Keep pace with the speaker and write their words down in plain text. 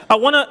I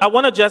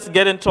wanna just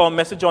get into our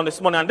message on this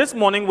morning, and this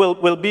morning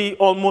will be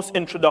almost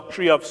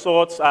introductory of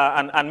sorts,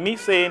 and me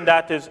saying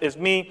that is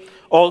me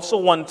also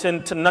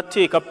wanting to not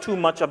take up too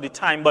much of the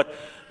time, but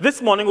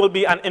this morning will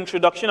be an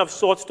introduction of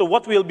sorts to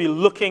what we'll be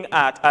looking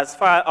at as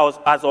far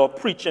as our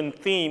preaching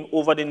theme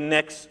over the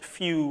next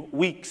few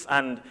weeks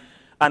and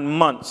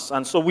months.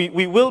 And so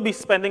we will be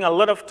spending a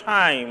lot of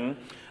time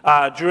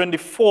during the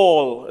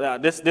fall,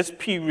 this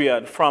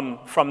period from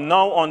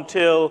now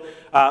until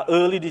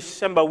early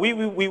December. We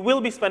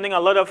will be spending a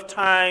lot of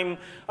time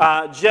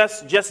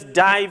just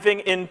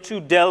delving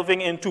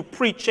into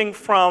preaching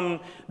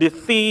from the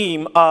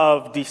theme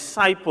of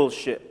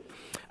discipleship.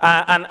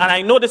 And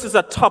I know this is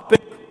a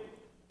topic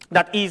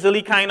that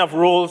easily kind of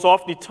rolls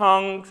off the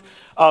tongues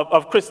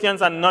of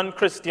Christians and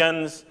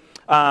non-Christians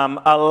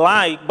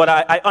alike, but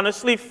I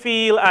honestly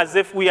feel as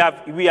if we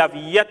have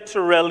yet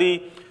to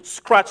really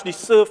scratch the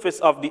surface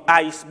of the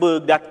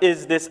iceberg that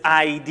is this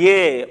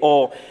idea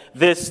or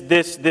this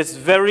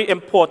very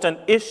important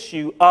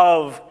issue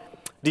of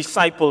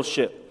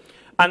discipleship.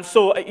 And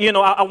so,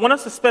 I want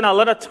us to spend a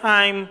lot of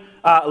time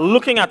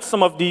looking at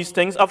some of these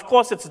things. Of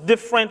course, it's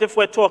different if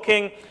we're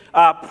talking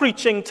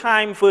preaching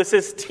time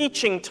versus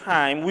teaching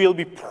time. We'll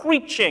be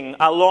preaching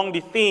along the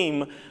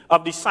theme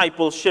of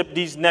discipleship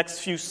these next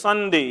few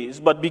Sundays.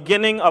 But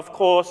beginning, of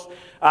course,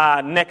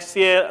 next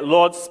year,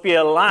 Lord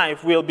Spare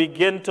Life, we'll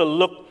begin to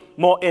look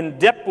more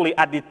in-depthly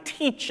at the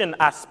teaching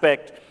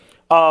aspect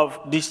of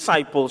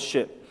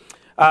discipleship.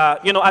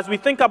 As we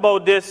think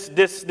about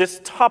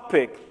this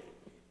topic,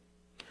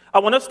 I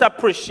want us to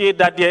appreciate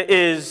that there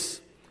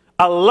is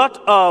a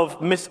lot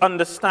of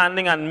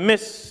misunderstanding and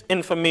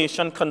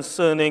misinformation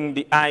concerning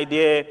the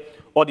idea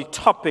or the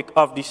topic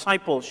of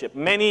discipleship.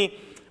 Many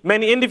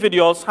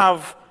individuals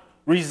have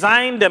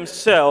resigned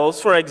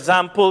themselves, for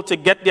example, to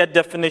get their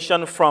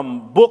definition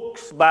from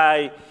books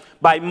by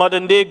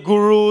modern-day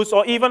gurus,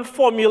 or even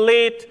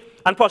formulate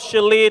and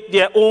postulate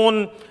their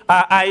own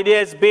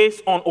ideas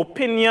based on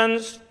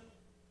opinions,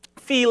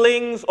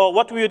 feelings, or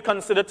what we would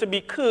consider to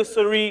be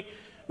cursory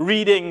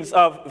readings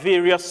of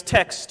various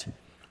texts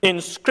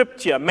in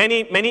Scripture.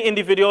 Many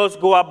individuals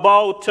go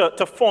about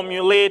to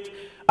formulate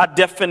a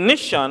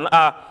definition,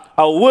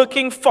 a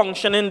working,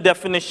 functioning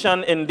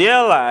definition in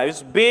their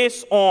lives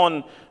based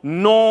on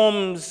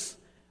norms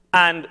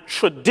and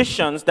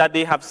traditions that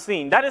they have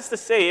seen. That is to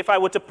say, if I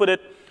were to put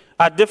it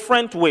a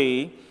different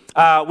way,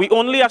 we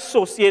only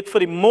associate, for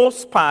the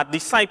most part,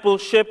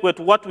 discipleship with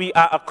what we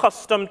are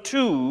accustomed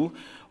to,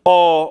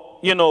 or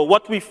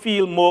what we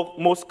feel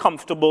most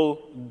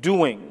comfortable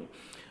doing.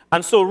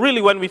 And so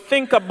really, when we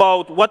think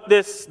about what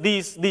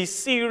these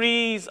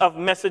series of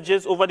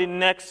messages over the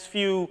next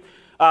few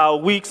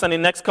weeks and the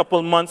next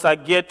couple months are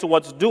geared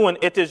towards doing,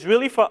 it is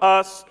really for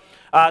us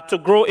to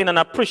grow in an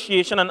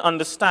appreciation and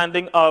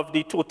understanding of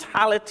the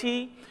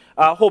totality,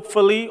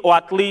 hopefully, or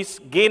at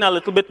least gain a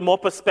little bit more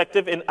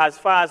perspective in as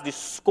far as the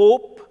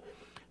scope,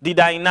 the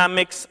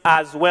dynamics,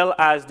 as well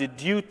as the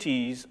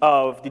duties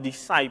of the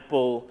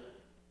disciple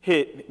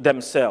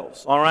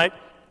themselves. All right?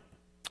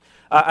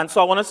 And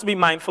so I want us to be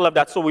mindful of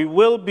that. So we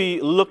will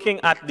be looking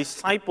at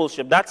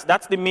discipleship.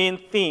 That's the main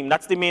theme.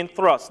 That's the main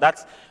thrust.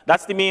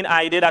 That's the main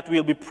idea that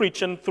we'll be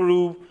preaching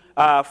through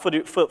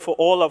for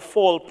all of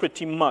fall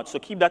pretty much. So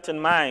keep that in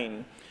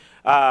mind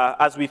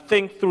as we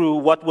think through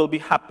what will be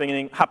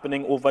happening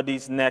over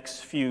these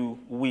next few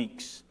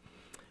weeks.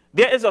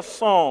 There is a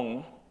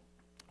song,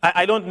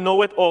 I don't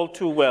know it all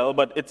too well,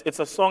 but it's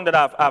a song that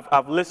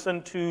I've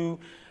listened to,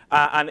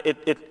 and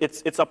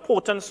it's a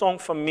potent song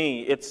for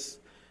me.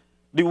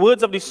 The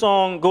words of the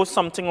song go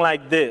something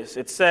like this.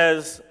 It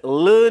says,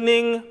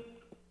 learning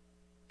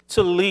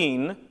to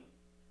lean,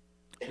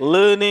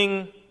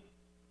 learning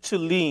to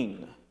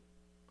lean,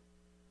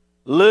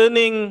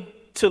 learning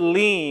to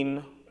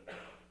lean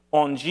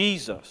on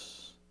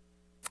Jesus.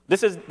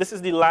 This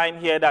is the line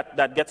here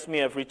that gets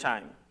me every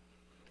time.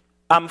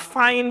 I'm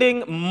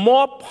finding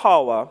more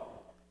power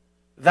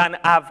than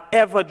I've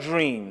ever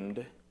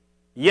dreamed.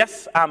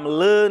 Yes, I'm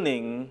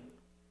learning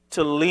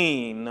to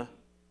lean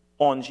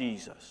on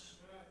Jesus.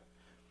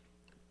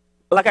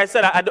 Like I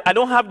said, I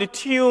don't have the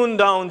tune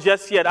down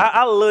just yet.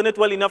 I'll learn it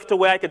well enough to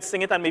where I could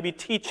sing it and maybe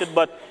teach it,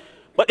 but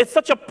it's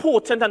such a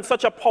potent and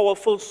such a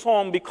powerful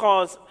song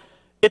because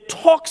it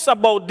talks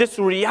about this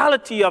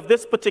reality of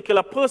this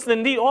particular person.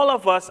 Indeed, all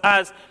of us,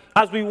 as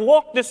we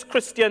walk this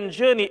Christian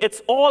journey,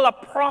 it's all a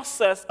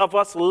process of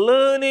us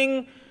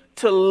learning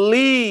to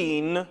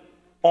lean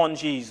on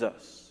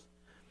Jesus.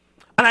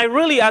 And I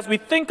really, as we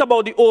think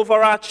about the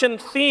overarching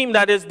theme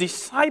that is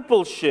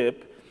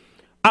discipleship,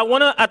 I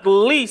want to, at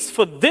least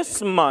for this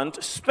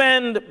month,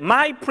 spend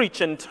my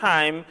preaching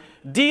time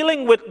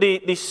dealing with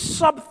the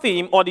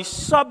sub-theme or the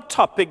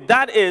subtopic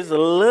that is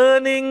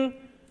learning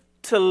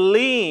to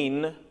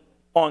lean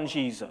on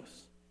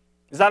Jesus.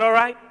 Is that all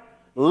right?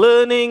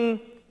 Learning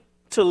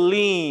to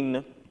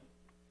lean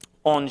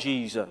on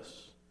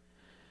Jesus.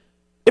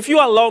 If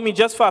you allow me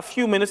just for a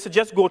few minutes to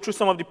just go through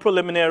some of the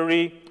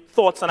preliminary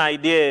thoughts and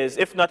ideas,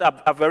 if not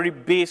a very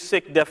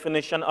basic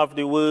definition of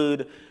the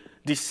word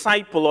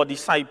disciple or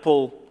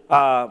disciple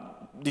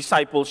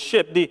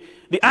discipleship. The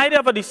idea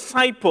of a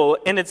disciple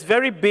in its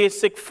very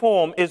basic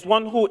form is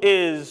one who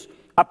is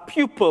a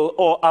pupil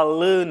or a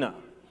learner.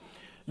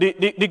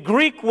 The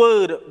Greek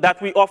word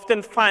that we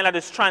often find that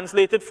is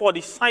translated for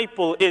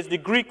disciple is the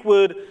Greek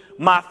word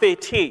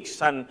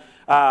mathetes, and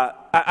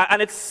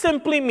it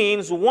simply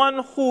means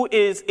one who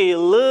is a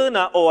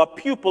learner or a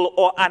pupil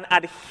or an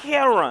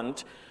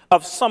adherent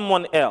of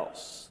someone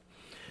else.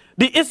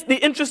 The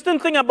interesting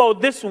thing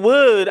about this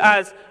word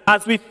as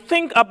we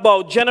think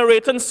about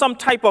generating some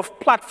type of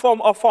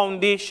platform or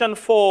foundation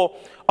for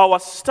our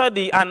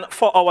study and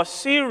for our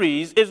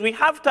series is we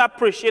have to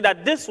appreciate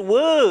that this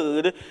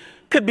word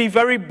could be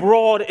very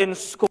broad in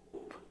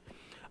scope.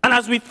 And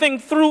as we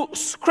think through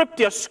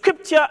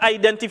Scripture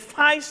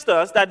identifies to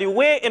us that the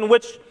way in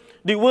which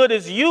the word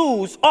is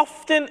used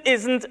often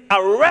isn't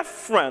a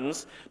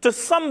reference to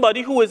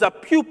somebody who is a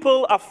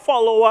pupil, a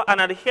follower, an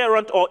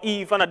adherent, or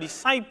even a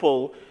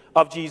disciple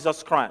of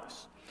Jesus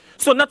Christ.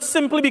 So not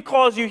simply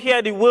because you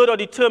hear the word or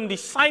the term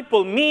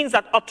disciple means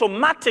that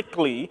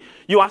automatically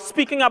you are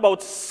speaking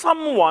about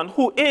someone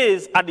who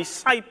is a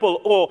disciple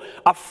or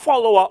a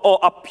follower or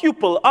a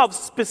pupil of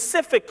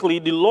specifically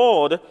the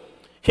Lord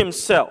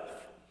himself.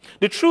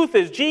 The truth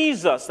is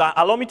Jesus,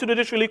 allow me to do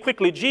this really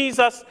quickly,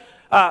 Jesus,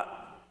 I'm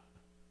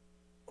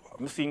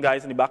seeing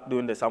guys in the back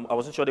doing this, I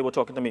wasn't sure they were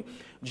talking to me.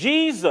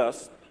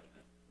 Jesus,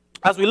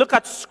 as we look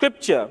at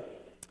Scripture,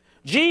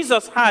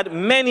 Jesus had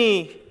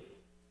many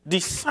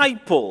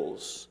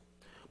disciples,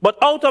 but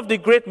out of the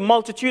great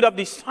multitude of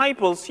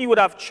disciples, he would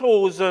have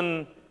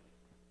chosen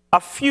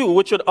a few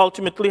which would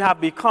ultimately have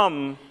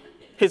become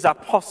his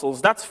apostles.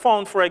 That's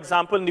found, for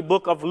example, in the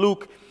book of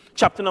Luke,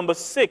 chapter number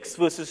 6,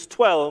 verses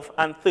 12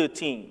 and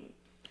 13.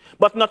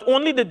 But not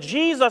only did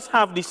Jesus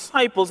have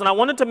disciples, and I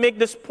wanted to make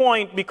this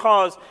point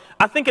because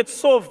I think it's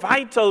so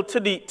vital to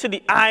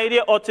the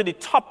idea or to the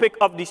topic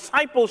of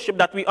discipleship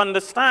that we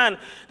understand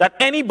that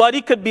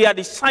anybody could be a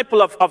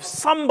disciple of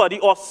somebody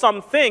or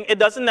something. It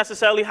doesn't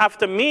necessarily have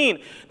to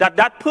mean that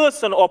that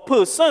person or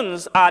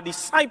persons are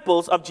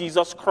disciples of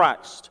Jesus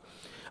Christ.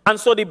 And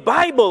so the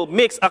Bible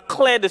makes a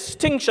clear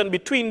distinction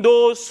between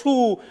those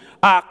who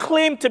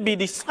claim to be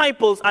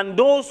disciples and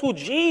those who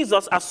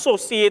Jesus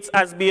associates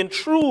as being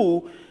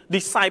true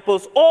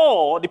disciples,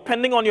 or,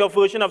 depending on your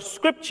version of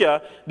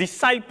Scripture,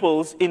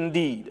 disciples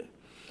indeed.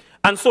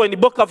 And so in the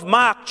book of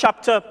Mark,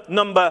 chapter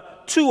number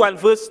 2 and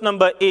verse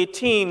number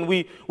 18,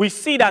 we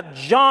see that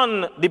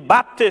John the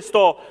Baptist,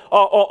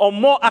 or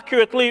more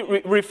accurately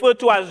referred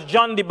to as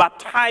John the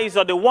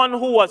Baptizer, the one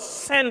who was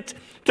sent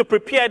to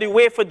prepare the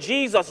way for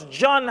Jesus,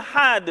 John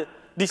had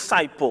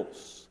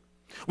disciples.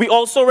 We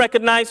also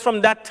recognize from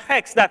that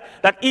text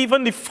that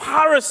even the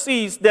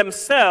Pharisees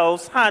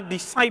themselves had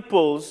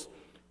disciples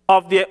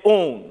of their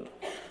own.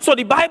 So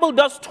the Bible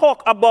does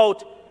talk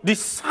about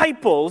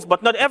disciples,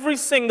 but not every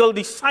single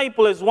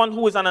disciple is one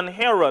who is an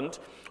adherent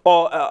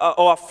or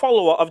a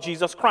follower of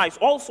Jesus Christ.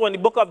 Also in the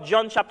book of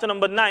John chapter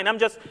number 9, I'm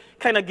just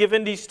kind of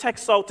giving these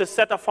texts out to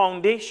set a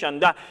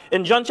foundation. That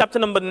in John chapter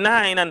number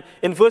 9 and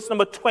in verse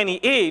number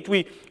 28,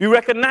 we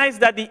recognize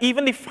that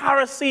even the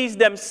Pharisees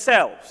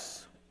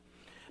themselves,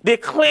 they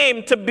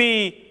claim to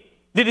be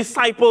the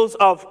disciples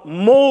of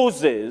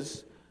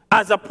Moses,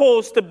 as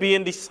opposed to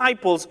being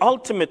disciples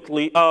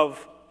ultimately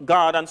of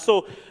God. And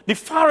so the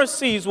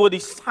Pharisees were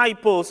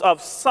disciples of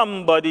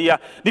somebody.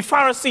 The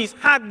Pharisees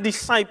had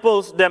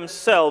disciples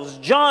themselves.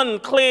 John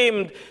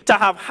claimed to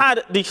have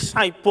had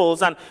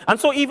disciples. And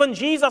so even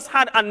Jesus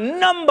had a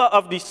number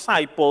of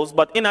disciples,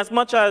 but in as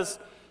much as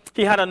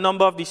he had a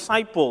number of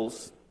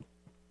disciples,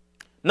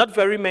 not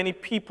very many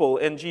people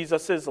in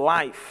Jesus'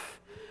 life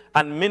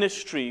and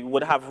ministry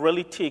would have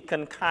really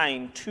taken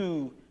kind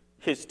to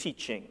his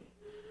teaching.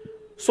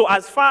 So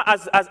as far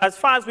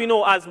as we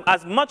know,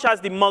 as much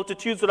as the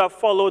multitudes would have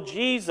followed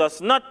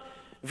Jesus, not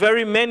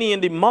very many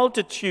in the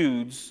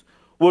multitudes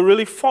were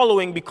really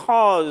following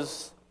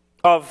because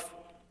of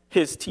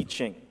his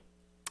teaching.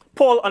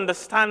 Paul,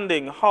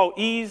 understanding how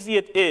easy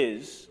it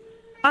is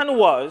and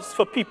was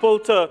for people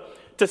to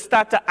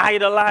start to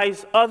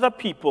idolize other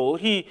people,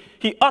 he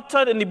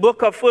uttered in the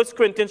book of 1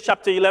 Corinthians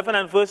chapter 11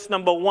 and verse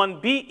number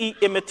 1, "Be ye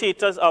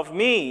imitators of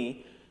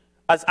me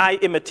as I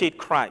imitate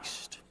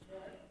Christ."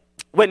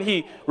 When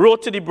he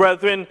wrote to the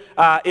brethren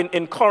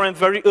in Corinth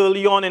very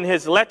early on in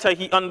his letter,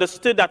 he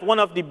understood that one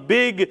of the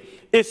big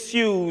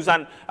issues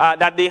and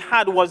that they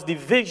had was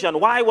division.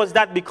 Why was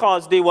that?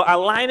 Because they were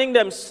aligning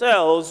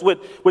themselves with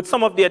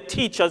some of their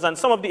teachers and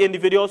some of the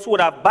individuals who would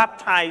have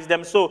baptized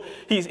them. So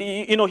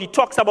he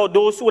talks about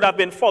those who would have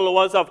been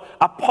followers of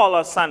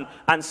Apollos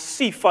and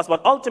Cephas,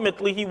 but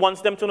ultimately he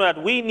wants them to know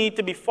that we need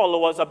to be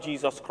followers of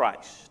Jesus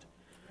Christ.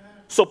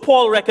 So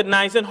Paul,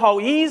 recognizing how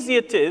easy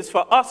it is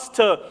for us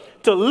to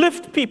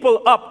lift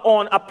people up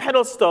on a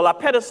pedestal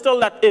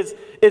that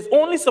is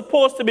only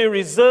supposed to be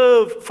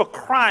reserved for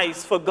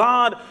Christ, for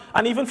God,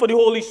 and even for the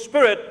Holy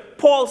Spirit,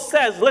 Paul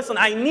says, listen,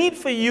 I need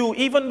for you,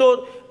 even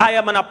though I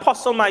am an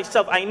apostle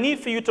myself, I need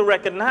for you to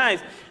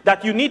recognize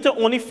that you need to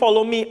only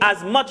follow me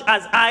as much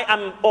as I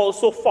am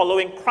also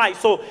following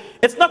Christ. So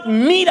it's not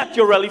me that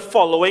you're really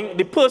following.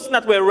 The person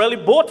that we're really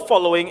both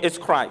following is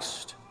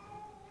Christ.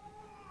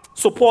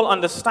 So Paul,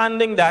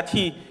 understanding that,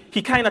 he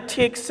kind of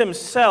takes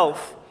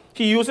himself,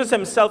 he uses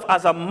himself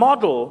as a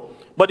model,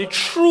 but the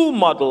true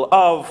model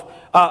of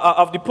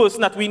the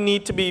person that we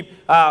need to be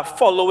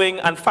following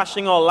and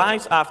fashioning our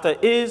lives after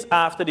is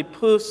after the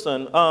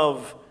person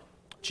of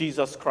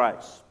Jesus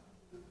Christ.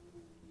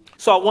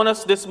 So I want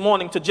us this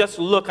morning to just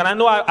look, and I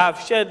know I've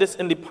shared this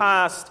in the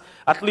past,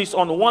 at least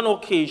on one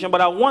occasion,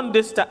 but I want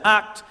this to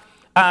act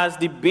as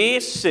the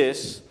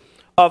basis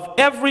of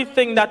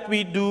everything that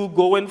we do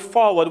going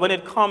forward when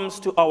it comes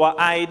to our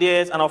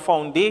ideas and our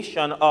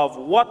foundation of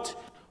what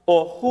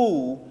or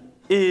who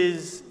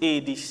is a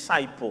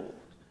disciple.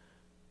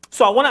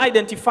 So I want to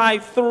identify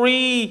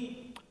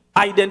 3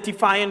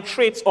 identifying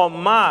traits or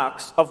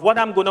marks of what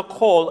I'm going to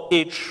call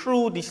a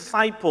true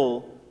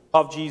disciple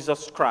of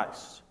Jesus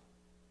Christ.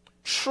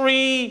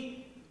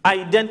 3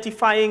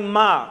 identifying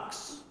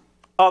marks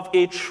of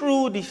a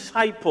true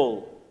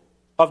disciple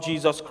of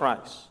Jesus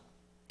Christ.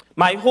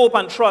 My hope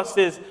and trust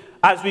is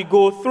as we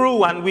go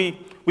through and we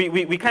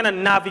kind of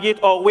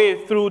navigate our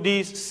way through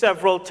these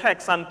several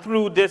texts and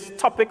through this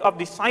topic of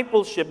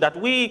discipleship, that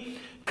we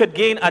could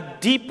gain a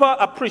deeper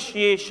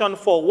appreciation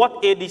for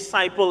what a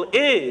disciple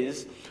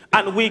is,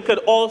 and we could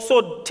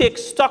also take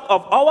stock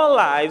of our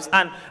lives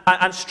and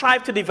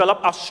strive to develop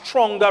a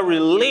stronger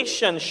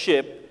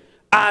relationship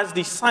as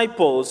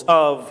disciples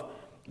of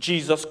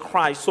Jesus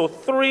Christ. So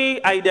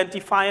 3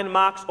 identifying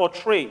marks or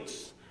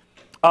traits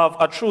of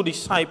a true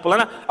disciple.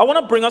 And I want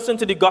to bring us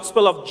into the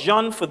Gospel of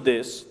John for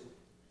this.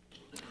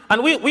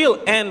 And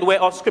we'll end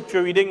where our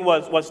scripture reading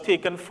was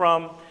taken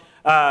from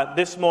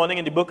this morning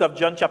in the book of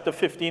John chapter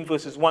 15,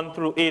 verses 1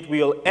 through 8.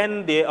 We'll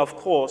end there, of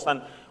course.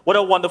 And what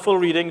a wonderful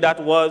reading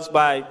that was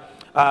by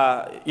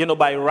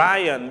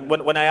Ryan.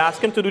 When I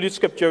asked him to do the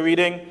scripture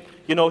reading,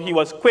 he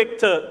was quick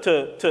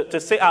to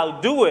say,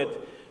 I'll do it.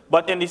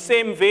 But in the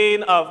same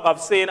vein of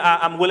saying,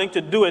 I'm willing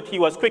to do it, he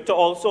was quick to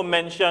also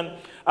mention,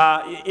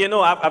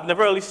 I've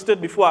never really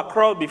stood before a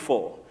crowd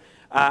before.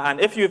 And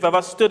if you've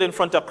ever stood in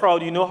front of a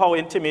crowd, you know how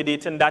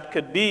intimidating that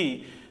could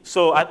be.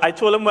 So I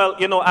told him, well,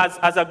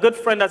 as a good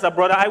friend, as a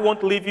brother, I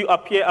won't leave you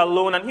up here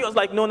alone. And he was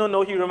like,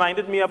 no. He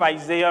reminded me of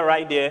Isaiah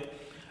right there.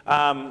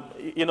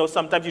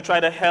 Sometimes you try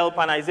to help,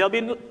 and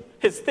Isaiah,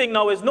 his thing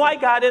now is, no, I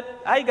got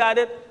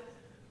it.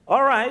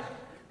 All right.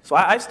 So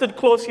I stood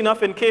close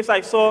enough in case I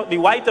saw the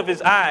white of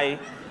his eye.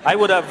 I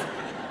would have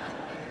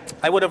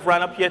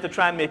run up here to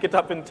try and make it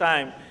up in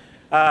time.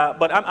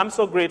 But I'm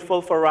so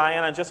grateful for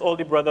Ryan and just all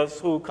the brothers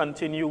who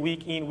continue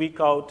week in, week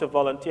out to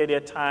volunteer their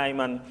time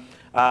and,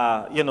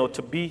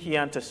 to be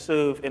here and to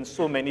serve in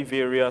so many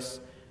various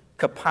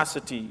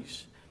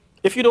capacities.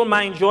 If you don't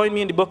mind, join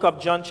me in the book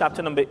of John,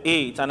 chapter number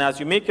 8. And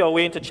as you make your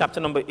way into chapter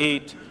number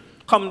 8,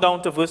 come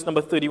down to verse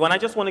number 31. I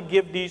just want to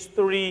give these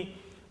 3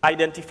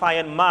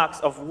 identifying marks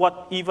of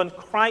what even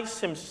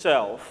Christ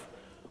himself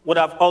would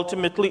have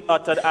ultimately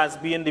uttered as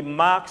being the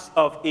marks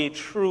of a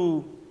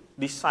true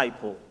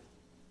disciple.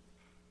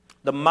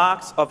 The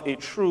marks of a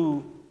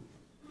true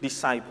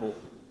disciple.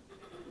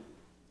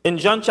 In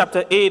John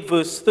chapter 8,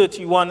 verse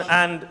 31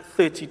 and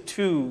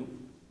 32,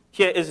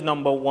 here is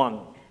number 1.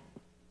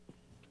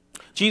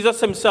 Jesus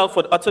himself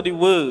would utter the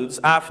words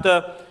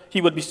after he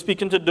would be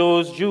speaking to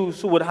those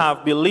Jews who would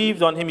have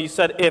believed on him. He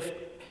said,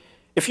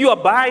 if you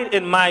abide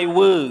in my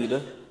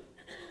word,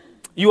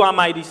 you are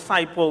my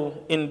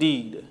disciple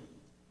indeed.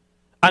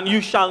 And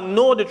you shall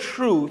know the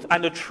truth,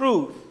 and the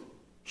truth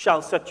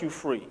shall set you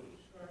free.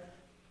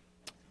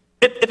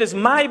 It is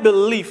my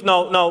belief,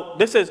 now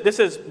this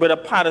is Brother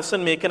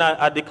Patterson making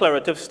a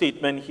declarative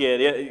statement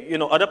here.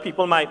 Other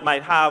people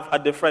might have a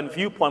different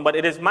viewpoint, but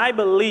it is my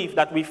belief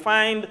that we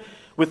find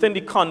within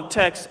the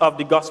context of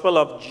the Gospel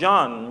of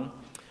John,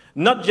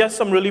 not just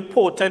some really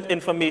potent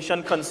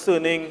information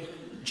concerning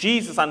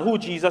Jesus and who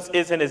Jesus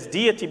is in his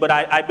deity, but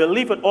I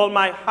believe with all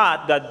my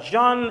heart that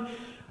John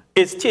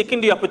is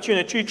taking the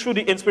opportunity through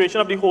the inspiration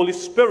of the Holy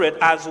Spirit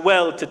as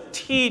well to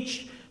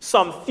teach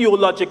some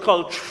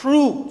theological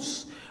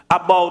truths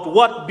about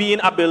what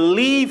being a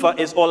believer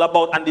is all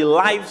about and the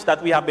lives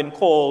that we have been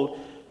called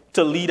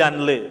to lead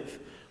and live.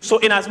 So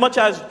in as much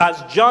as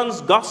John's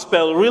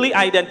gospel really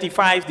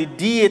identifies the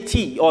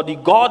deity or the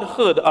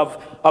godhood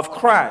of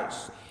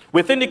Christ,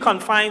 within the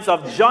confines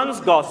of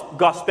John's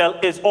gospel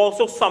is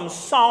also some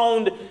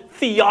sound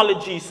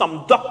theology,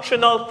 some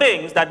doctrinal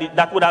things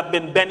that would have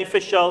been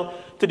beneficial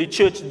to the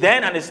church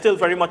then and is still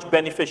very much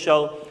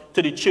beneficial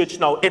to the church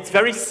now. It's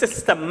very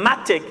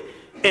systematic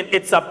in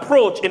its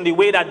approach in the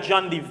way that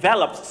John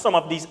develops some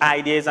of these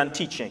ideas and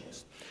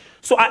teachings.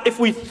 So if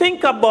we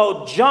think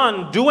about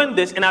John doing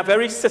this in a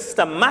very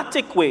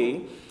systematic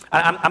way,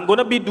 I'm going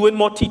to be doing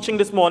more teaching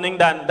this morning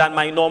than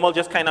my normal,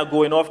 just kind of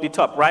going off the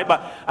top, right?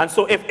 And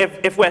so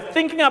if we're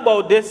thinking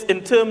about this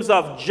in terms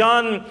of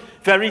John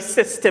very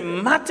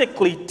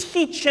systematically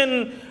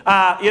teaching,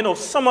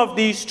 some of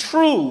these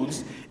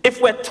truths, if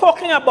we're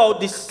talking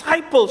about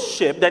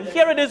discipleship, then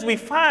here it is we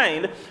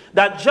find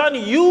that John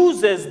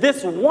uses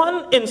this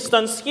one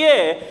instance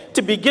here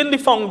to begin the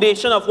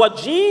foundation of what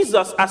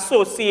Jesus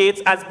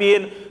associates as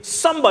being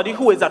somebody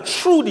who is a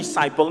true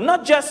disciple,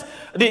 not just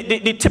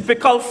the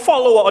typical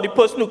follower or the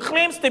person who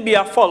claims to be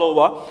a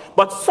follower,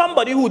 but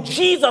somebody who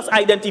Jesus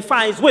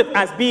identifies with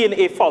as being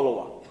a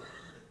follower.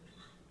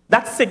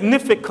 That's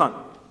significant.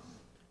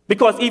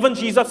 Because even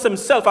Jesus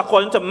himself,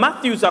 according to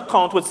Matthew's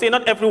account, would say,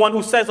 not everyone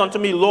who says unto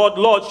me, Lord,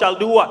 Lord, shall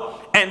do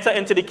what? Enter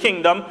into the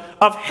kingdom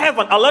of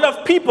heaven. A lot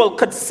of people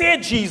could say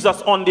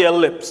Jesus on their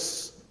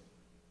lips,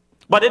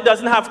 but it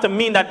doesn't have to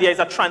mean that there is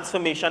a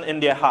transformation in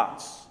their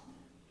hearts.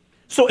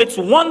 So it's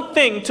one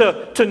thing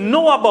to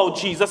know about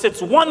Jesus.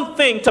 It's one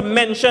thing to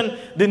mention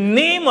the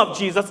name of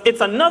Jesus.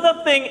 It's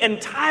another thing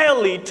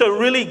entirely to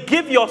really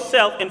give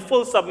yourself in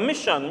full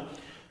submission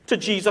to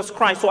Jesus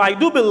Christ. So I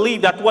do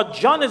believe that what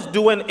John is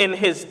doing in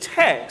his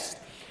text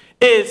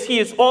is he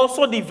is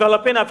also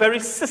developing a very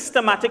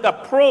systematic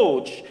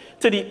approach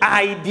to the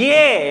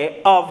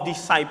idea of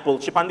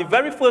discipleship. And the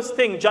very first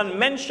thing John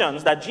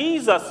mentions that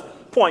Jesus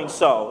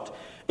points out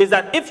is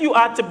that if you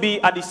are to be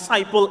a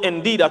disciple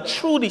indeed, a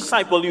true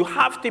disciple, you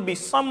have to be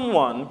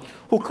someone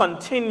who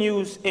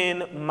continues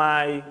in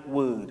my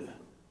word.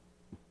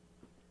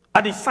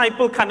 A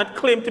disciple cannot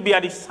claim to be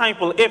a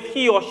disciple if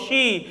he or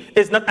she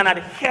is not an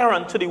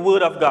adherent to the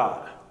word of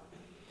God.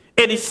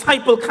 A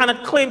disciple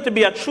cannot claim to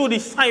be a true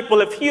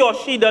disciple if he or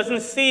she doesn't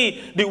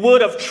see the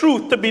word of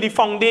truth to be the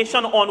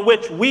foundation on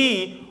which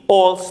we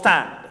all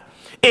stand.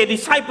 A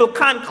disciple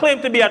can't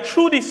claim to be a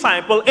true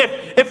disciple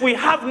if we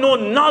have no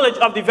knowledge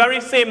of the very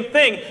same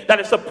thing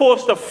that is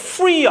supposed to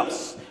free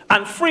us,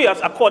 and free us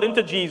according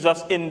to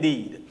Jesus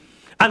indeed.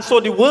 And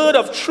so the word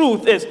of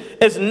truth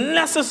is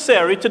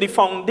necessary to the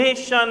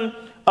foundation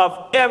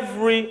of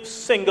every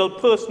single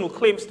person who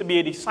claims to be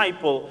a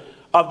disciple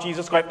of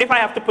Jesus Christ. If I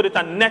have to put it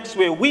the next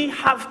way, we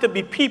have to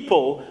be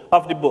people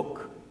of the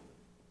book.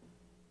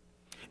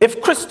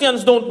 If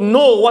Christians don't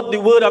know what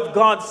the word of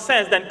God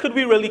says, then could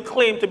we really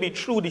claim to be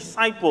true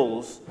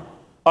disciples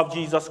of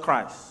Jesus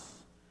Christ?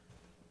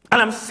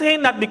 And I'm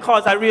saying that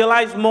because I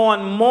realize more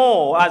and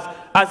more as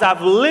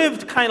I've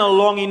lived kind of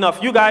long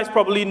enough. You guys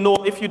probably know,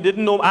 if you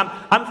didn't know,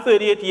 I'm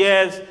 38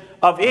 years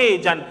of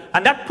age, and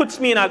that puts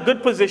me in a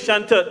good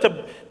position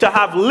to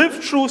have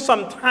lived through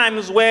some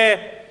times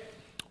where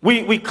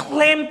we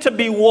claim to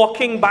be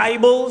walking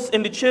Bibles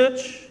in the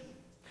church.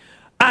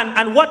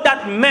 And what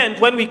that meant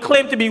when we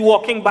claimed to be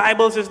walking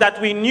Bibles is that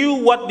we knew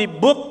what the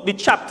book, the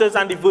chapters,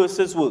 and the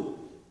verses were.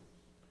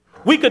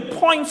 We could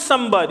point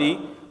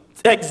somebody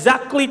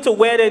exactly to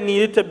where they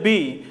needed to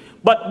be.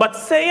 But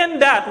saying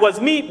that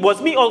was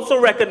me also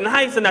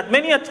recognizing that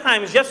many a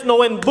times just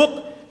knowing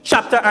book,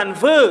 chapter, and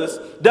verse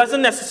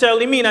doesn't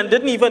necessarily mean, and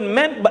didn't even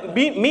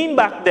mean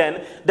back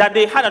then, that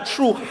they had a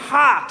true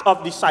heart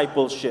of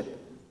discipleship.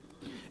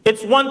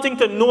 It's one thing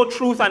to know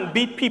truth and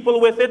beat people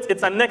with it.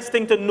 It's the next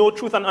thing to know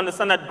truth and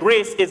understand that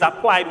grace is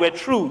applied where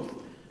truth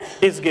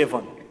is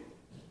given.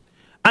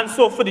 And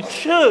so for the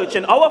church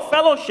and our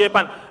fellowship,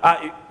 and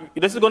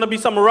this is going to be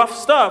some rough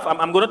stuff.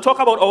 I'm going to talk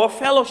about our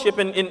fellowship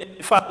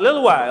for a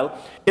little while.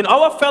 In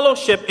our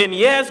fellowship, in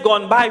years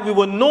gone by, we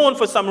were known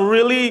for some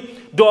really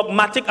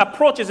dogmatic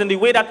approaches in the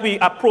way that we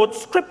approach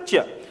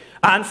Scripture.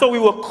 And so we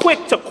were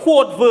quick to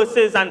quote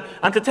verses and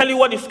to tell you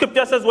what the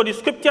Scripture says. What the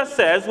Scripture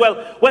says,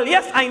 well,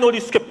 yes, I know the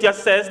Scripture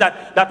says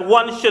that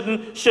one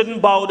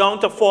shouldn't bow down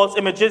to false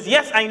images.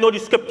 Yes, I know the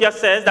Scripture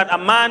says that a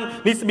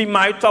man needs to be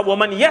married to a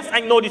woman. Yes,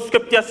 I know the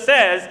Scripture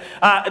says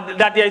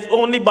that there is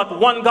only but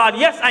one God.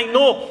 Yes, I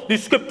know the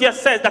Scripture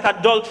says that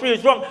adultery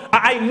is wrong.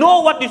 I know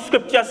what the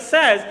Scripture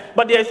says,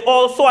 but there is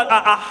also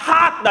a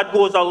heart that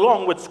goes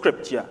along with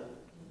Scripture.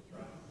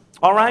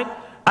 All right?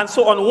 And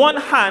so on one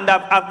hand,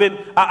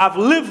 I've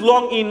lived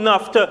long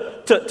enough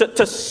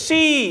to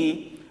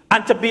see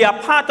and to be a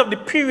part of the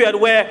period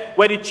where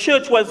the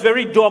church was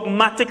very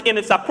dogmatic in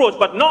its approach.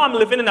 But now I'm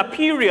living in a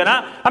period,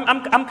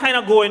 I'm kind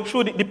of going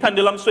through the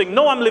pendulum swing.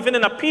 Now I'm living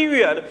in a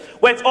period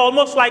where it's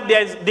almost like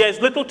there's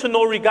little to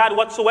no regard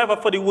whatsoever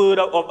for the word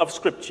of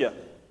Scripture.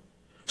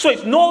 So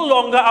it's no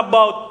longer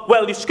about,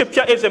 well, the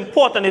Scripture is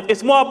important.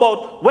 It's more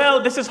about,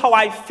 well, this is how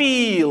I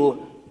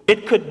feel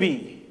it could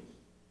be.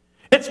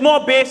 It's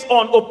more based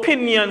on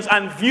opinions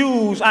and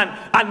views and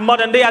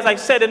modern day, as I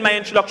said in my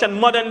introduction,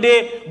 modern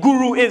day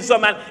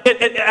guruism.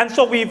 And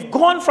so we've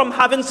gone from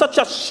having such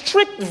a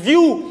strict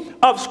view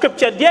of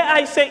Scripture, dare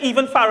I say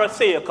even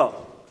Pharisaical,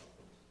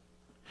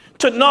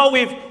 to now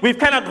we've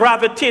kind of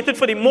gravitated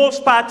for the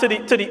most part to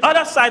the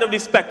other side of the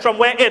spectrum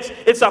where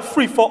it's a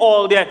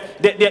free-for-all.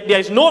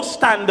 There's no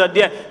standard,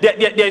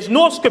 there's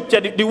no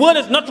Scripture. The word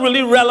is not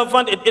really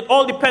relevant. It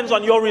all depends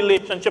on your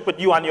relationship with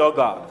you and your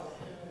God.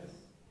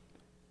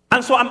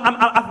 And so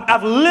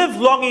I've lived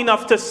long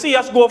enough to see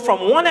us go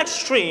from one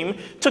extreme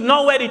to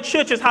now where the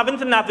church is having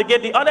to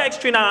navigate the other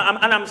extreme.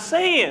 And I'm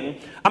saying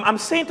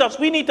to us,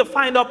 we need to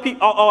find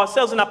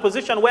ourselves in a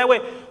position where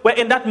we're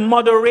in that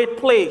moderate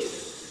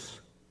place,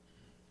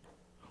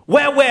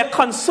 where we're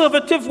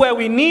conservative where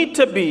we need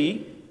to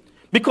be,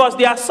 because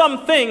there are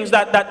some things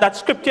that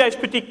Scripture is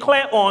pretty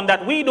clear on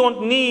that we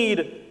don't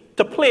need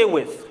to play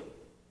with.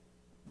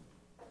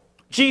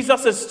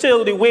 Jesus is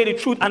still the way, the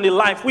truth, and the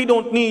life. We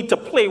don't need to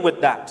play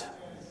with that.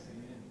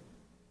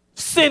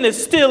 Sin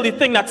is still the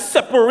thing that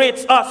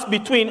separates us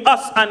between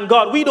us and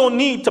God. We don't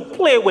need to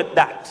play with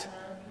that.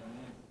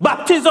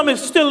 Baptism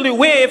is still the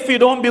way if you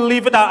don't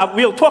believe it.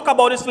 We'll talk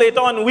about this later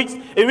on in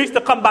weeks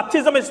to come.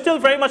 Baptism is still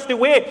very much the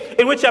way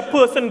in which a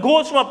person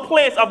goes from a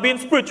place of being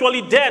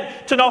spiritually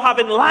dead to now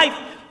having life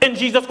in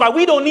Jesus Christ.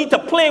 We don't need to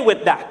play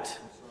with that.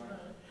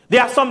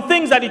 There are some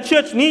things that the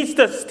church needs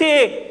to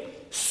stay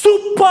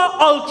super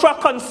ultra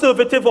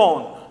conservative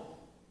on,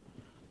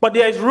 but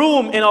there is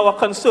room in our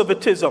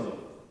conservatism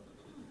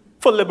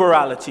for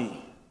liberality.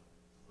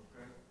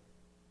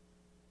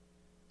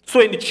 So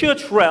in the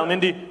church realm,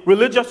 in the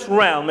religious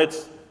realm,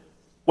 it's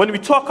when we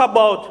talk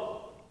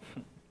about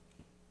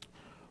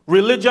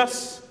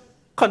religious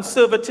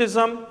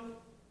conservatism,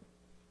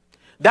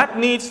 that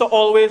needs to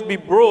always be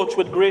broached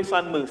with grace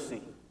and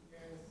mercy.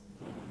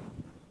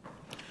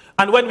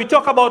 And when we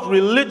talk about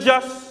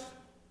religious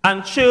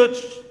and church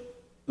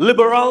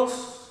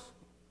liberals,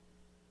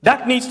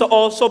 that needs to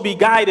also be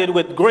guided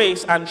with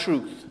grace and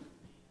truth.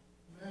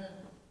 Amen.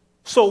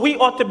 So we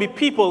ought to be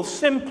people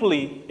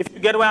simply, if you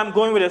get where I'm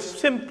going with it,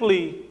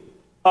 simply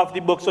of the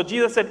book. So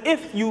Jesus said,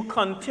 if you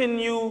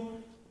continue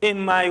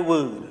in my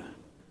word.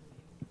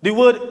 The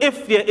word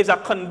if there is a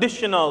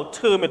conditional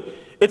term.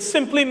 It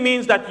simply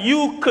means that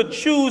you could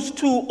choose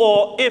to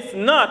or if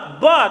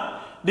not, but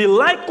the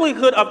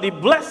likelihood of the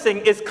blessing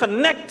is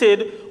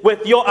connected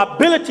with your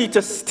ability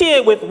to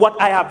stay with what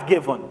I have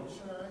given.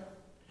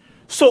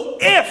 So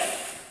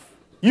if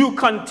you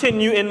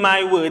continue in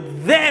my word,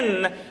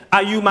 then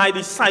are you my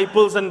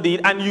disciples indeed,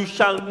 and you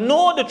shall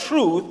know the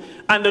truth,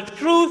 and the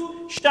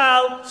truth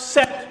shall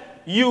set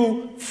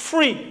you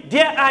free.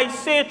 Dare I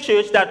say,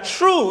 church, that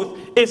truth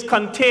is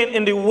contained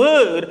in the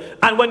word,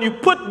 and when you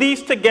put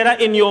these together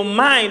in your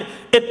mind,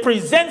 it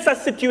presents a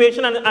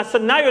situation and a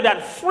scenario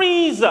that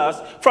frees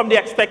us from the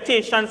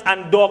expectations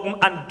and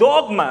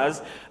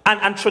dogmas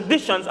and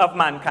traditions of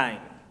mankind.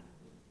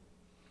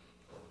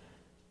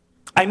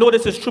 I know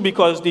this is true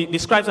because the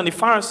scribes and the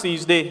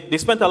Pharisees, they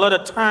spent a lot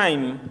of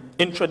time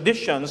in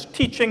traditions,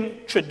 teaching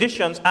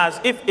traditions as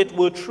if it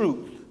were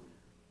truth.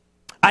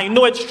 I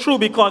know it's true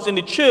because in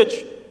the church,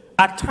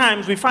 at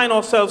times, we find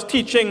ourselves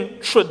teaching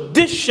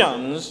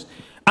traditions,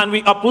 and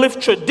we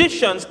uplift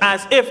traditions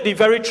as if the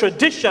very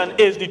tradition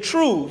is the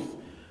truth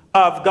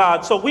of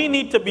God. So we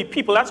need to be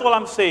people, that's all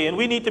I'm saying.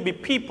 We need to be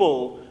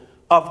people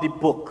of the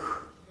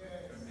book.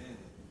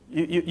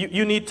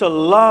 You need to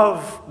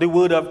love the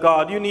word of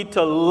God. You need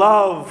to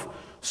love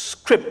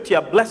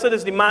Scripture. Blessed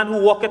is the man who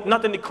walketh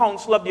not in the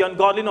counsel of the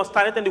ungodly, nor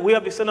standeth in the way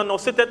of the sinner, nor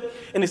sitteth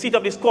in the seat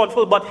of the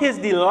scornful, but his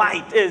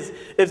delight is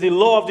the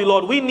law of the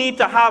Lord. We need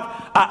to have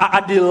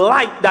a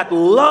delight that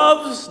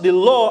loves the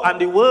law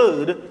and the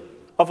word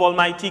of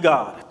Almighty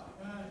God.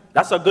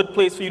 That's a good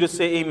place for you to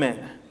say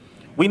amen.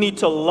 We need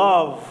to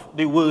love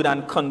the word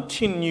and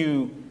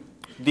continue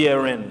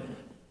therein.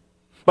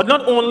 But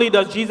not only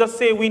does Jesus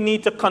say we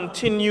need to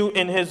continue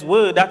in his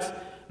word,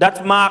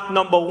 that's mark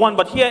number 1,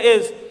 but here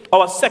is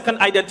our second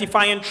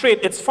identifying trait.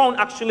 It's found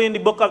actually in the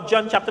book of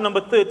John chapter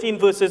number 13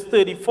 verses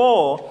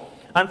 34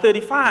 and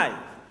 35.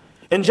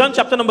 In John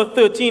chapter number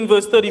 13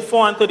 verse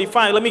 34 and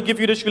 35, let me give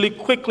you this really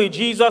quickly.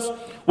 Jesus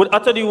would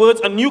utter the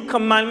words, "A new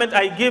commandment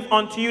I give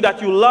unto you, that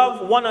you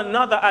love one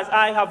another as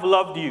I have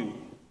loved you."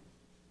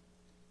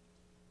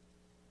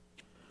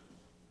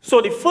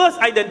 So the first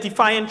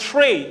identifying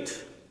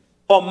trait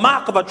or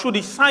mark of a true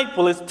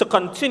disciple is to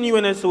continue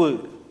in his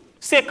word.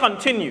 Say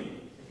continue.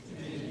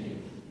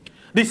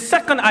 The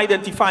second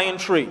identifying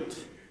trait,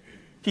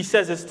 he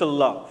says, is to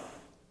love.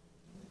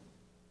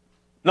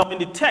 Now, in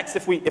the text,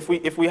 if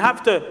we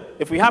have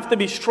to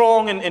be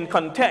strong in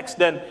context,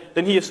 then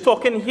he is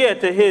talking here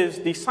to his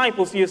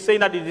disciples. He is saying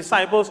that the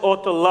disciples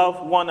ought to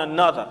love one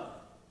another.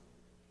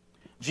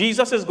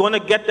 Jesus is going to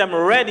get them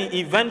ready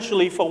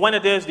eventually for when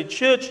it is the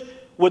church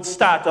would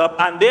start up,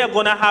 and they're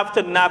going to have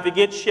to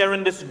navigate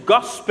sharing this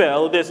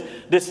gospel,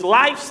 this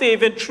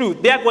life-saving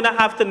truth. They're going to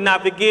have to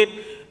navigate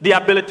the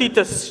ability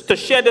to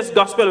share this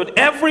gospel with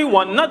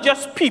everyone, not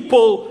just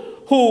people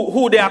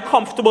who they are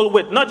comfortable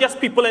with, not just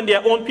people in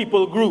their own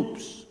people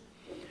groups.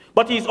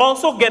 But he's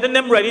also getting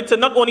them ready to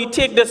not only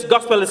take this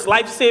gospel, this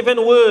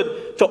life-saving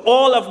word, to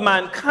all of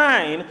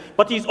mankind,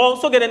 but he's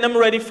also getting them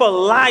ready for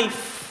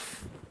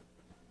life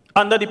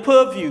under the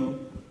purview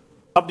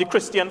of the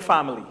Christian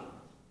family.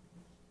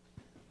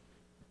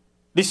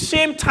 The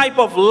same type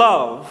of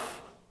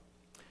love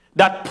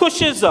that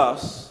pushes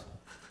us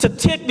to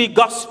take the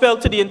gospel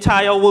to the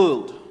entire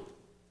world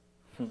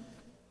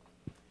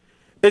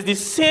is the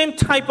same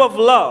type of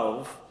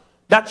love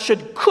that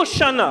should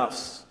cushion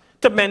us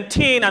to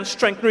maintain and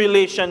strengthen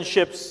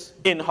relationships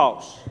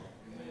in-house.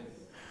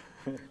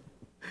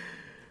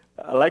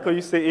 I like how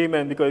you say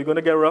amen because you're going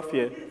to get rough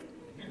here.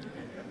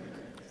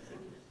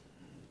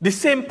 The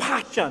same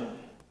passion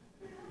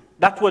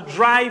that would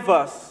drive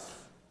us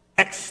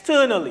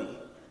externally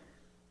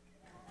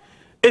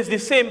is the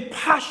same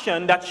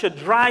passion that should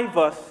drive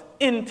us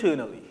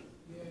internally.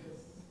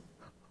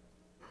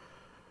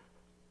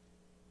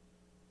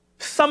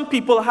 Some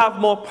people have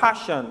more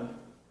passion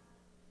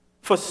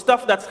for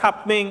stuff that's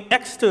happening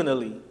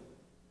externally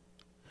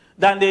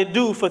than they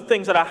do for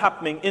things that are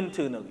happening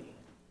internally.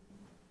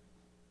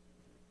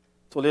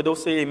 So they don't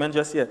say amen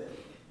just yet.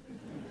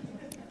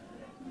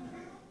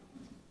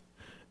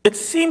 It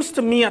seems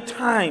to me at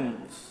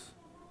times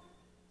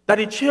that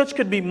the church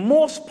could be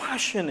most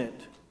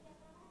passionate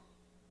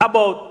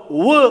about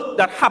work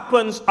that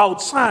happens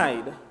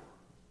outside,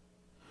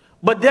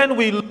 but then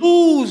we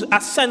lose a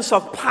sense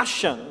of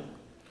passion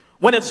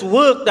when it's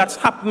work that's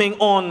happening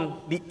on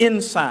the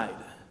inside.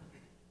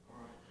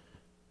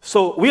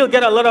 So we'll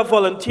get a lot of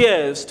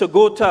volunteers to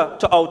go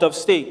to out of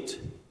state,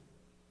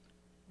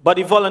 but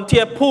the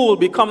volunteer pool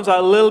becomes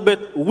a little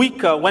bit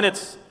weaker when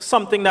it's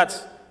something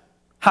that's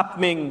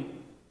happening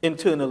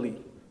internally.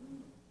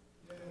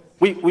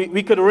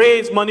 We could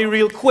raise money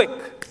real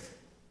quick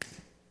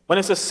when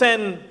it's a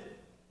send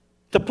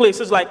to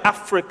places like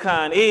Africa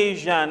and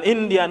Asia and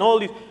India and all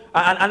these,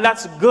 and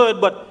that's good,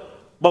 but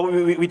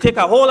we take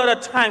a whole lot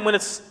of time when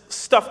it's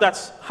stuff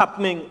that's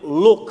happening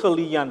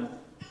locally and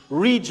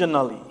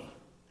regionally.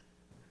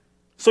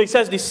 So he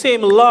says the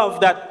same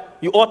love that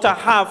you ought to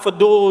have for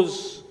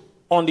those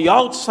on the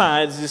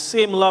outside is the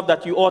same love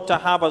that you ought to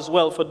have as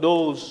well for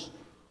those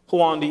who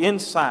are on the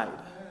inside.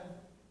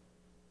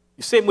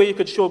 The same way you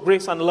could show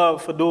grace and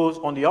love for those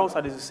on the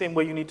outside is the same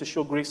way you need to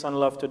show grace and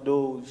love to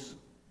those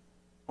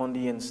on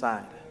the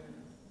inside.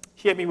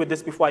 Hear me with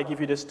this before I give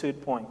you this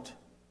third point.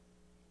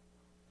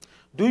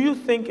 Do you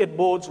think it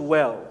bodes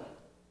well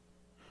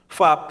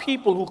for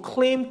people who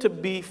claim to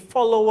be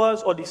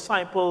followers or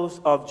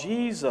disciples of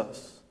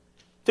Jesus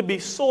to be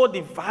so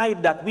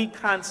divided that we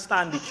can't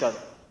stand each other?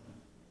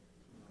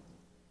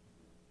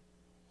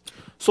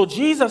 So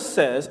Jesus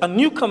says, a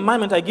new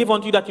commandment I give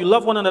unto you, that you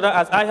love one another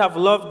as I have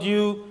loved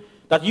you,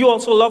 that you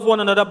also love one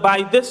another.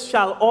 By this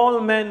shall all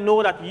men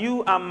know that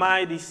you are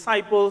my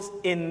disciples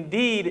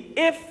indeed,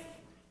 if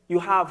you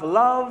have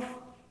love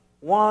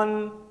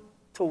one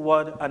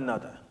toward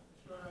another.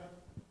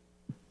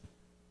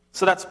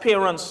 So that's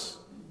parents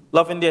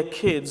loving their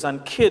kids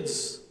and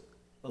kids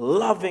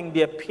loving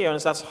their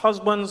parents. That's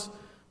husbands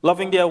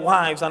loving their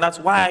wives, and that's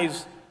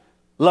wives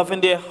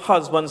loving their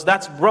husbands.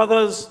 That's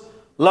brothers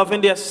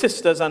loving their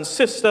sisters and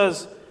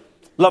sisters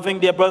loving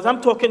their brothers. I'm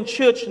talking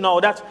church now.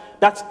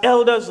 That's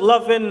elders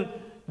loving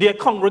their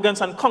congregants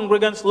and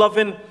congregants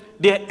loving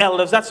their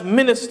elders. That's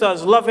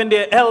ministers loving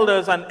their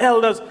elders and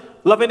elders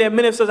loving their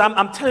ministers.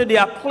 I'm telling you,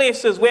 there are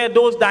places where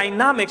those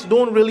dynamics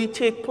don't really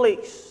take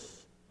place.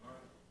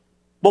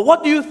 But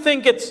what do you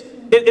think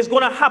is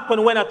going to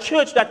happen when a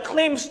church that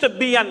claims to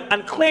be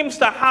and claims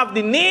to have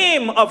the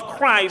name of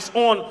Christ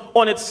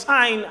on its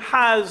sign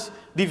has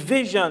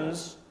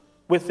divisions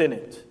within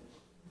it?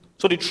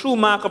 So the true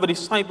mark of a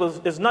disciple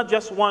is not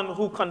just one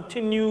who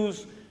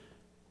continues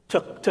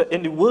to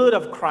in the word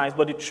of Christ,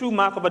 but the true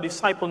mark of a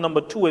disciple,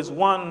 number two, is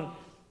one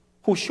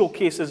who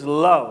showcases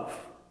love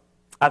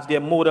as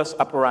their modus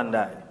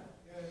operandi.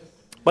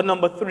 But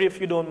number three, if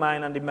you don't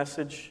mind, and the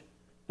message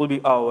will be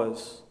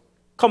ours.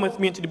 Come with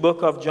me into the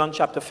book of John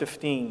chapter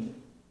 15,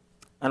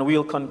 and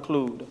we'll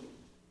conclude.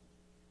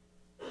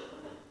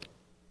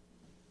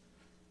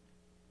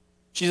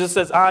 Jesus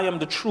says, I am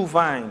the true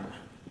vine.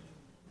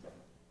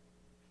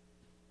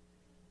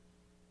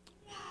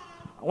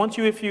 I want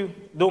you, if you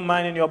don't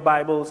mind, in your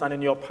Bibles and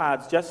in your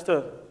pads, just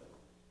to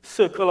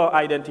circle or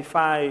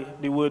identify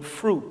the word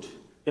fruit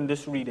in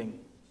this reading.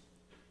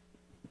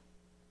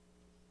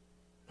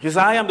 Because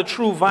I am the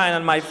true vine,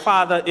 and my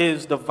Father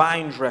is the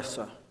vine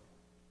dresser.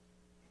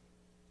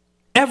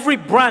 Every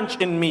branch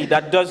in me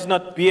that does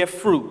not bear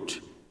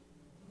fruit,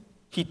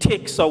 he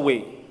takes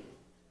away.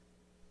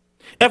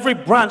 Every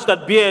branch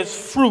that bears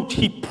fruit,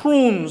 he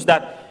prunes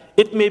that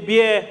it may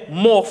bear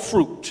more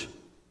fruit.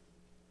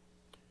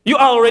 You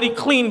are already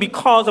clean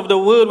because of the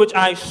word which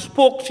I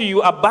spoke to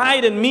you.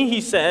 Abide in me, he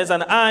says,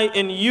 and I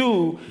in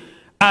you,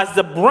 as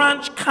the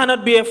branch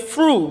cannot bear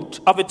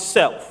fruit of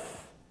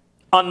itself,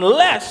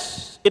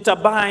 unless it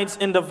abides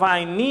in the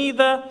vine,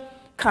 neither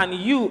can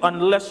you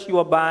unless you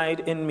abide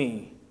in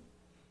me.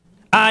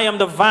 I am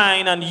the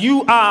vine, and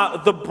you are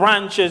the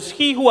branches.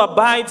 He who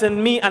abides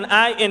in me and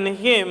I in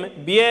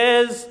him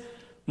bears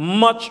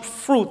much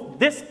fruit.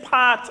 This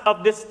part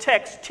of this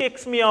text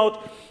takes me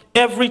out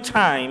every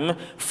time.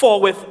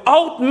 For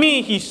without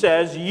me, he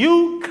says,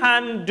 you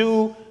can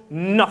do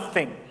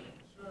nothing.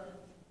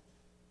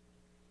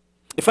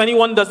 If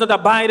anyone does not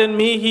abide in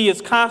me, he is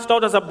cast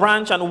out as a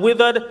branch and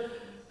withered,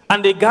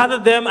 and they gather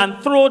them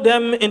and throw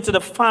them into the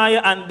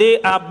fire, and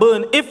they are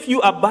burned. If you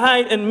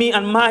abide in me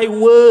and my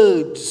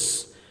words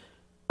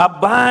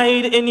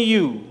abide in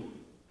you,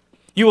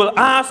 You will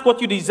ask what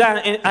you desire,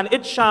 and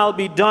it shall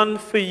be done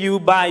for you.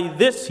 By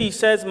this, he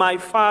says, my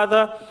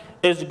Father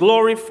is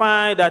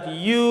glorified, that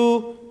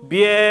you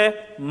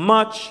bear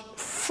much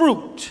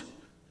fruit.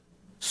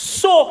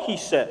 So, he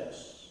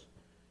says,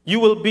 you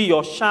will be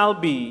or shall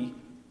be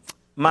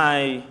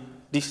my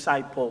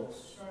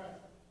disciples.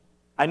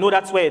 I know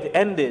that's where it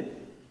ended,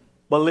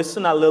 but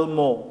listen a little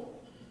more.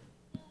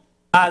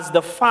 As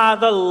the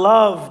Father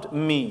loved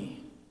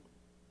me,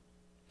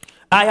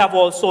 I have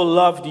also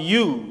loved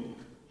you.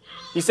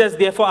 He says,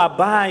 therefore,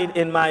 abide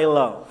in my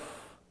love.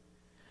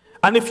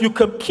 And if you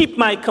can keep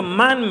my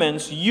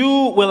commandments, you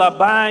will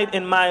abide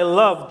in my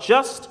love,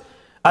 just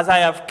as I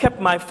have kept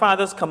my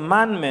Father's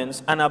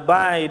commandments and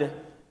abide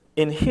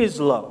in his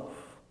love.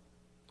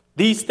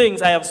 These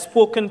things I have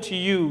spoken to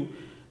you,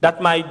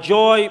 that my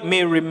joy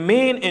may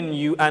remain in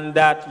you, and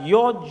that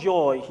your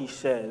joy, he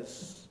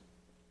says,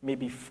 may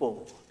be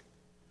full.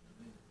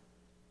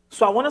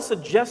 So I want to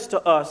suggest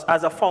to us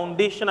as a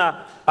foundation,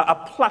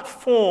 a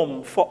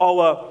platform for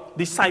our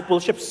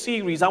discipleship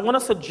series, I want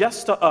to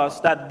suggest to us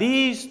that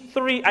these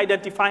three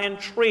identifying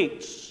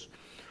traits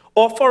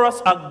offer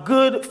us a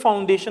good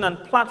foundation and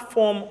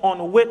platform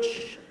on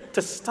which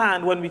to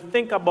stand when we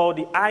think about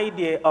the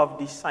idea of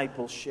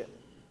discipleship.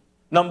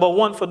 Number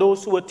one, for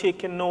those who are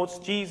taking notes,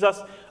 Jesus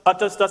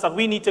utters to us that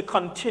we need to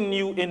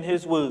continue in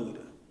his word.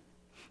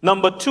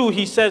 Number two,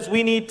 he says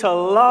we need to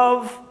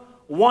love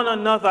one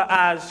another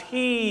as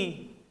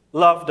he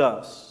loved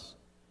us.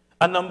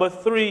 And number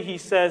three, he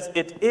says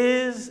it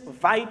is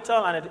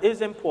vital and it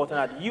is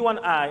important that you and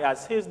I,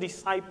 as his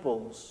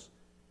disciples,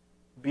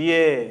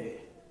 bear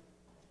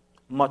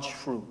much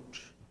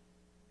fruit.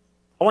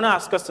 I want to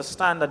ask us to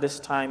stand at this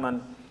time,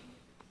 and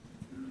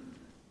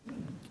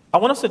I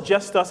want to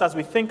suggest to us as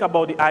we think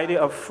about the idea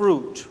of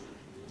fruit.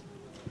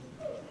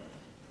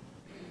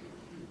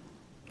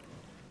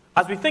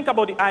 As we think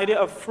about the idea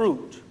of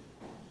fruit,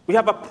 we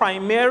have a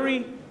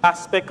primary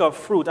aspect of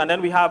fruit, and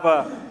then we have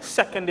a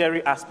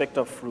secondary aspect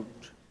of fruit.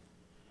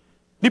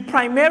 The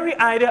primary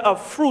idea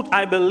of fruit,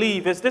 I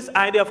believe, is this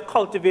idea of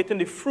cultivating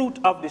the fruit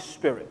of the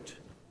Spirit.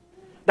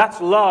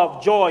 That's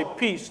love, joy,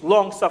 peace,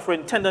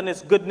 long-suffering,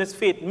 tenderness, goodness,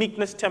 faith,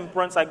 meekness,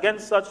 temperance.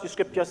 Against such, the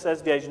scripture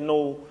says there is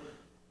no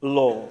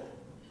law.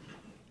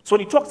 So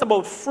when he talks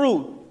about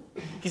fruit,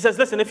 he says,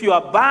 listen, if you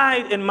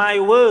abide in my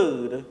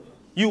word,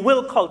 you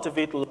will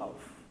cultivate love.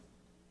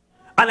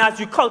 And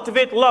as you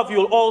cultivate love,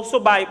 you'll also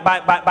by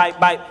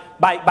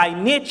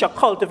nature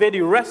cultivate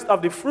the rest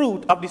of the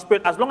fruit of the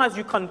Spirit. As long as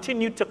you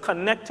continue to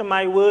connect to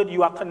my word,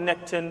 you are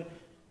connecting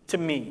to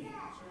me.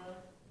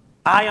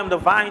 I am the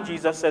vine,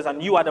 Jesus says,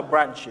 and you are the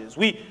branches.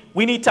 We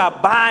need to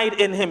abide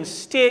in him,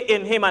 stay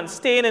in him, and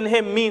staying in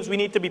him means we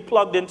need to be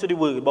plugged into the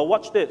word. But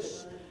watch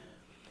this.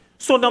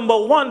 So number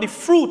one, the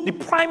fruit, the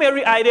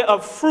primary idea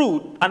of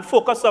fruit and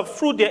focus of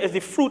fruit there is the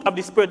fruit of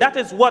the Spirit. That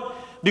is what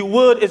the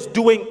word is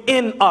doing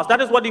in us.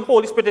 That is what the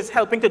Holy Spirit is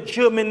helping to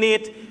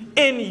germinate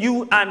in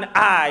you and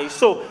I.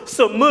 So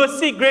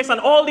mercy, grace,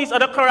 and all these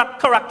other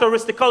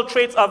characteristical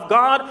traits of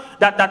God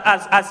that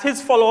as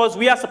his followers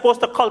we are supposed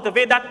to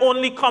cultivate, that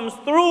only comes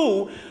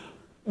through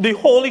the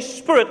Holy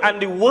Spirit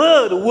and the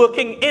word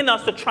working in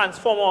us to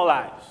transform our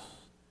lives.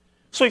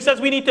 So he says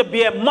we need to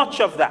bear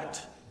much of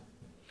that.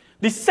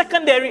 The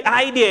secondary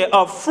idea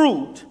of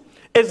fruit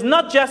is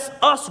not just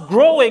us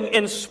growing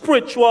in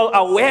spiritual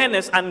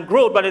awareness and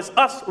growth, but it's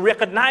us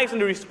recognizing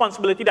the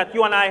responsibility that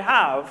you and I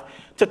have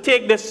to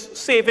take this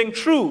saving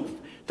truth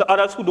to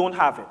others who don't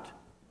have it.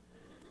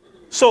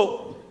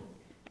 So,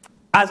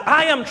 as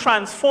I am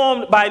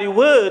transformed by the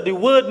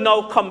word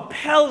now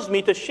compels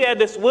me to share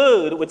this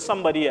word with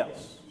somebody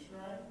else.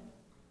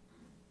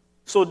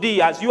 So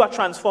D, as you are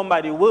transformed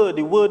by the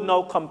word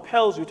now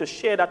compels you to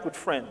share that with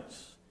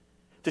friends.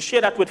 To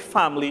share that with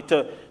family,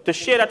 to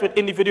share that with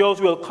individuals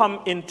you will come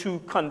into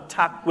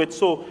contact with.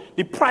 So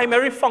the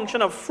primary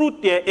function of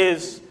fruit there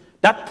is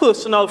that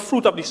personal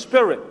fruit of the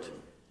Spirit.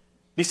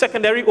 The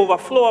secondary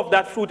overflow of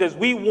that fruit is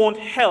we won't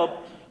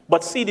help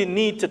but see the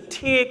need to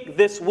take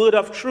this word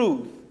of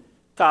truth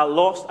to our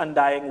lost and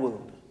dying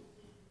world.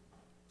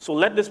 So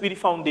let this be the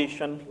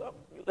foundation.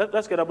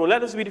 Let's get up, bro.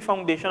 Let this be the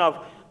foundation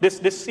of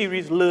this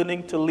series,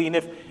 Learning to Lean.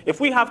 If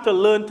we have to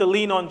learn to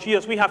lean on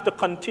Jesus, we have to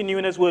continue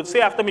in his word. Say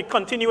after me,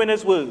 continue in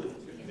his word.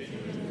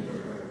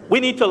 We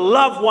need to love one